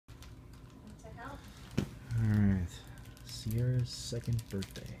Sierra's second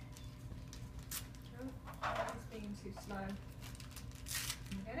birthday. Oh, it's being too slow.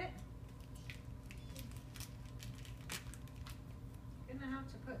 Can you get it? You're gonna have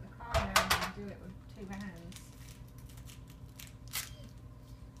to put the car down and do it with 2 hands.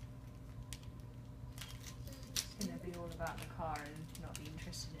 It's gonna be all about the car and not be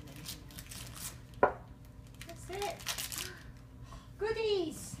interested in anything else. That's it.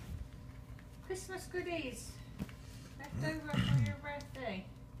 Goodies! Christmas goodies. Left over for your birthday.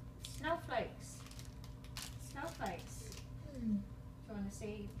 Snowflakes. Snowflakes. Do you want to see?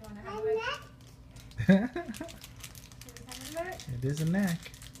 Do you want to have a look? Have a look? It is a neck.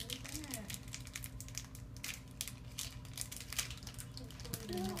 Isn't it? Hopefully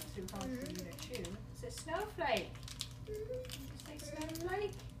they're not too hard for you to chew. It's a snowflake. Did you say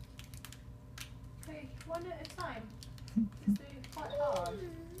snowflake? Okay, one at a time. Because they're quite hard.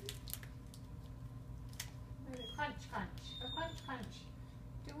 Crunch, crunch. A crunch, crunch.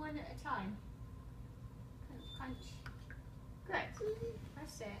 Do one at a time. Crunch, crunch. Good.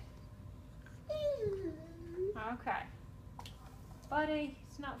 That's it. Okay. Buddy,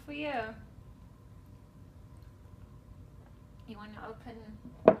 it's not for you. You want to open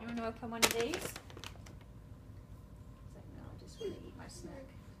one of these? It's like, no, I just want to eat my snack.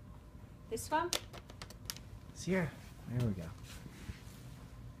 This one? Sierra. There we go.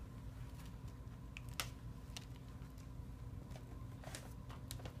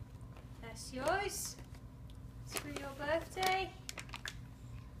 That's yours. It's for your birthday.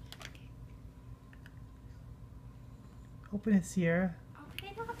 Open it, Sierra. Open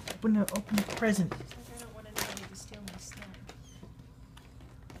it up. Open the present. I don't want anybody to steal my snack.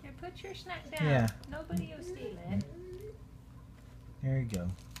 Here, put your snack down. Yeah. Nobody will steal it. There you go.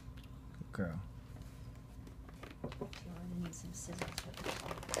 Good girl. You need some scissors for this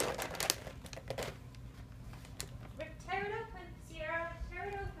one. Tear it open, Sierra. Tear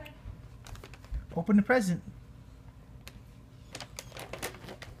it open. Open the present.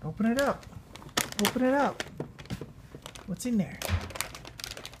 Open it up. Open it up. What's in there?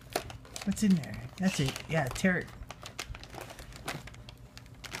 What's in there? That's it. Yeah, tear it.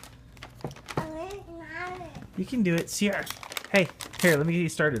 You can do it, Sierra. Hey, here, let me get you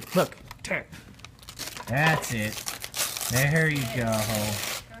started. Look, tear it. That's it. There you go.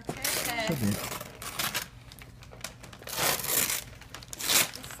 Okay. So good.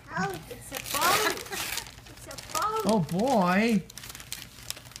 It's a boat. It's a boat. Oh boy.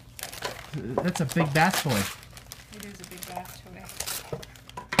 That's a big bath toy. It is a big bath toy.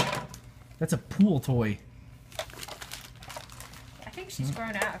 That's a pool toy. I think she's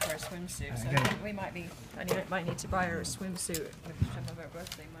grown out of her swimsuit, so I gotta- think we might need to buy her a swimsuit with some of her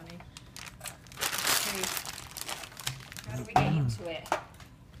birthday money. Okay. How do we get into it?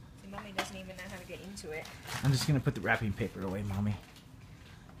 See, Mummy doesn't even know how to get into it. I'm just gonna put the wrapping paper away, Mommy.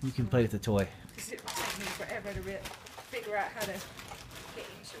 You can play with the toy. Because it will take me forever to figure out how to get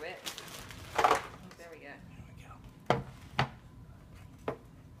into it. Oh, there we go.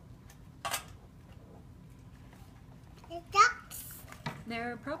 There we go.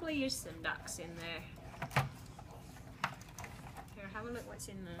 There probably is some ducks in there. Here, have a look what's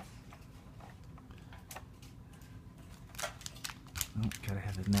in there. Oh, gotta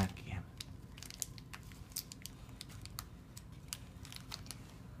have the neck again.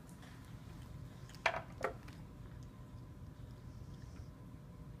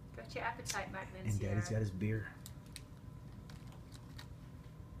 Got your appetite back then, And Sierra. Daddy's got his beer.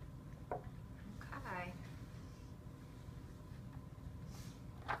 Okay.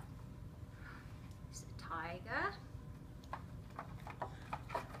 It's a tiger.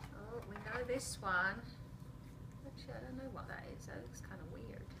 Oh, we know this one. Actually, I don't know what that is. That looks kind of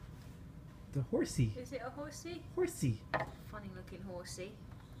weird. The horsey. Is it a horsey? Horsey. Funny looking horsey.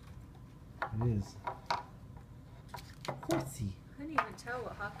 It is. Horsey. I can't even tell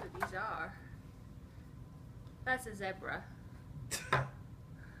what half of these are. That's a zebra.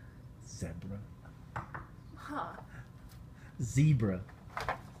 Zebra. Huh. Zebra.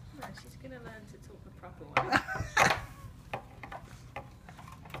 No, she's gonna learn to talk the proper way.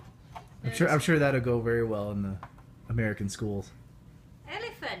 I'm sure that'll go very well in the American schools.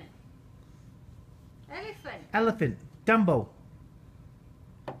 Elephant. Elephant. Elephant. Dumbo.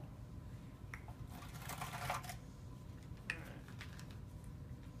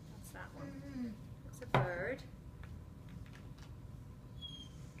 What's that one? It's a bird.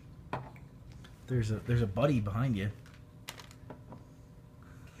 There's a buddy behind you.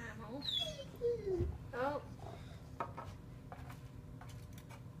 Camel. Oh.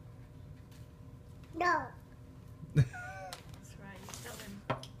 No. That's right, you tell him.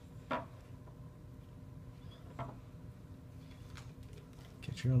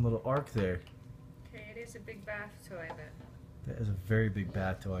 Got your own little ark there. Okay, it is a big bath toy, but That is a very big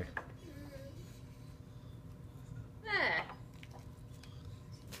bath toy. there.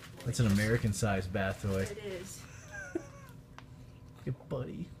 That's an American-sized bath toy. It is. Look at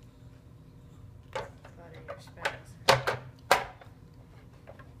Buddy. Bloody respect.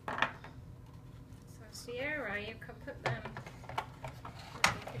 So Sierra, you can put them.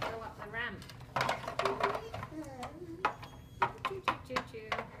 You could go up the ramp. Choo-choo-choo-choo.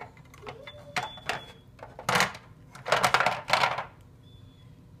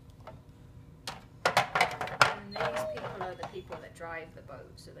 And these people are the people that drive the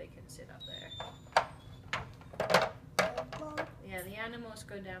boat, so they can sit up there. Yeah, the animals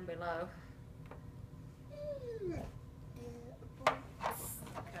go down below. Okay,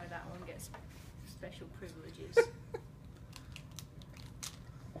 that one gets special privileges.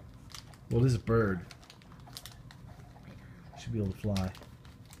 Well, it is a bird. Should be able to fly.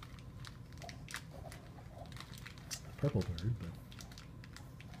 A purple bird, but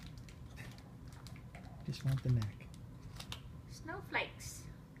just want the neck. Snowflakes.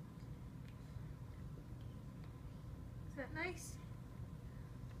 Is that nice?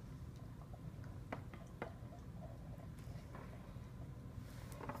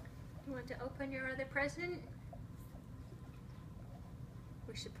 You want to open your other present?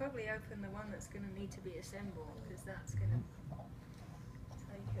 We should probably open the one that's going to need to be assembled, because that's going to take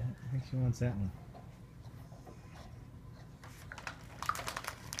I think she wants that one.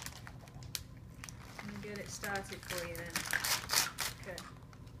 Let me get it started for you then. Okay.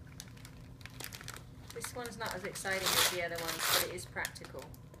 This one's not as exciting as the other ones, but it is practical.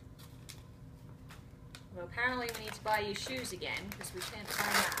 Well, apparently we need to buy you shoes again, because we can't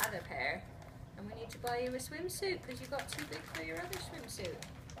find that other pair. And we need to buy you a swimsuit, because you got too big for your other swimsuit.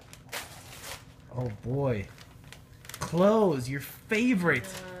 Oh boy. Clothes, your favorite.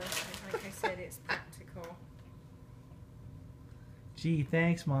 Like I said, it's practical. Gee,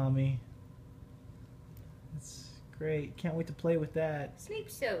 thanks, Mommy. That's great. Can't wait to play with that. Sleep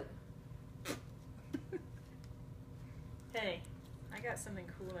suit. Hey, I got something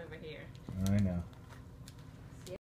cool over here. I know.